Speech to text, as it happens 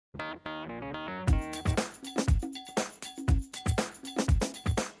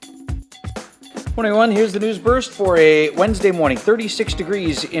Morning, everyone. Here's the news burst for a Wednesday morning. 36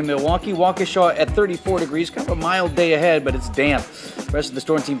 degrees in Milwaukee. Waukesha at 34 degrees. Kind of a mild day ahead, but it's damp. Rest of the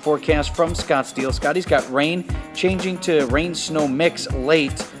Storm Team forecast from Scottsdale. Scotty's got rain changing to rain-snow mix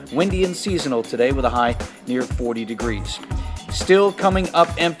late. Windy and seasonal today with a high near 40 degrees. Still coming up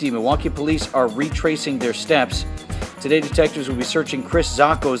empty. Milwaukee police are retracing their steps. Today, detectives will be searching Chris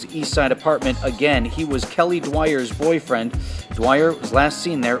Zacco's East Side apartment again. He was Kelly Dwyer's boyfriend. Dwyer was last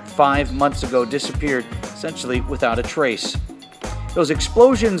seen there 5 months ago, disappeared essentially without a trace. Those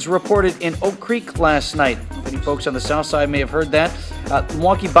explosions reported in Oak Creek last night. Many folks on the south side may have heard that. The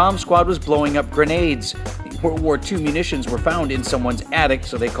Milwaukee Bomb Squad was blowing up grenades. World War II munitions were found in someone's attic,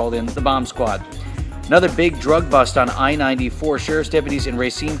 so they called in the Bomb Squad. Another big drug bust on I-94. Sheriff's deputies in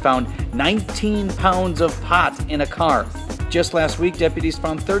Racine found 19 pounds of pot in a car. Just last week, deputies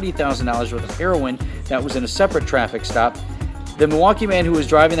found $30,000 worth of heroin that was in a separate traffic stop. The Milwaukee man who was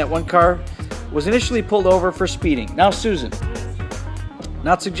driving that one car was initially pulled over for speeding. Now, Susan,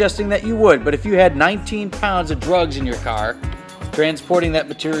 not suggesting that you would, but if you had 19 pounds of drugs in your car, transporting that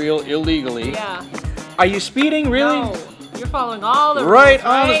material illegally, yeah. Are you speeding, really? No. You're following all the right rules,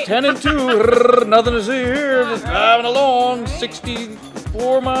 on, right? it's 10 and 2. Nothing to see here. Just driving along,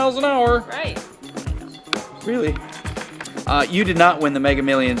 64 miles an hour. Right. Really? You did not win the Mega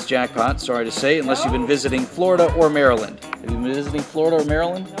Millions jackpot, sorry to say, unless you've been visiting Florida or Maryland. Have you been visiting Florida or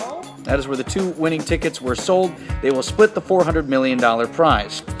Maryland? No. That is where the two winning tickets were sold. They will split the $400 million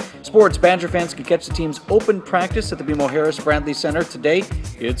prize. Sports, Badger fans can catch the team's open practice at the BMO Harris Bradley Center today.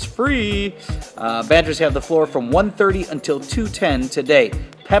 It's free. Badgers have the floor from 1:30 until 2:10 today.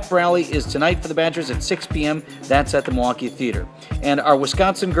 Pep rally is tonight for the Badgers at 6 p.m. That's at the Milwaukee Theater. And our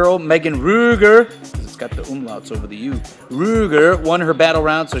Wisconsin girl, Megan Ruger, it's got the umlauts over the U, Ruger won her battle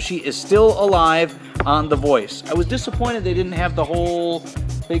round, so she is still alive on The Voice. I was disappointed they didn't have the whole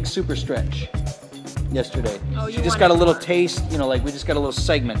big super stretch yesterday. Oh, she just got a little taste, like we just got a little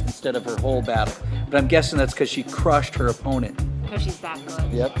segment instead of her whole battle. But I'm guessing that's because she crushed her opponent. Because she's that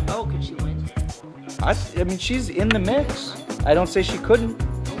good. Yep. Oh, could she win? I mean, she's in the mix. I don't say she couldn't.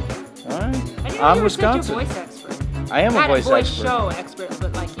 All right. I'm Wisconsin. You're a voice expert. I am a voice expert. Not a voice show expert,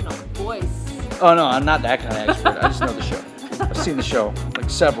 but voice. Oh, no, I'm not that kind of expert. I just know the show. I've seen the show like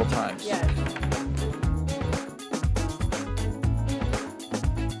several times. Yes.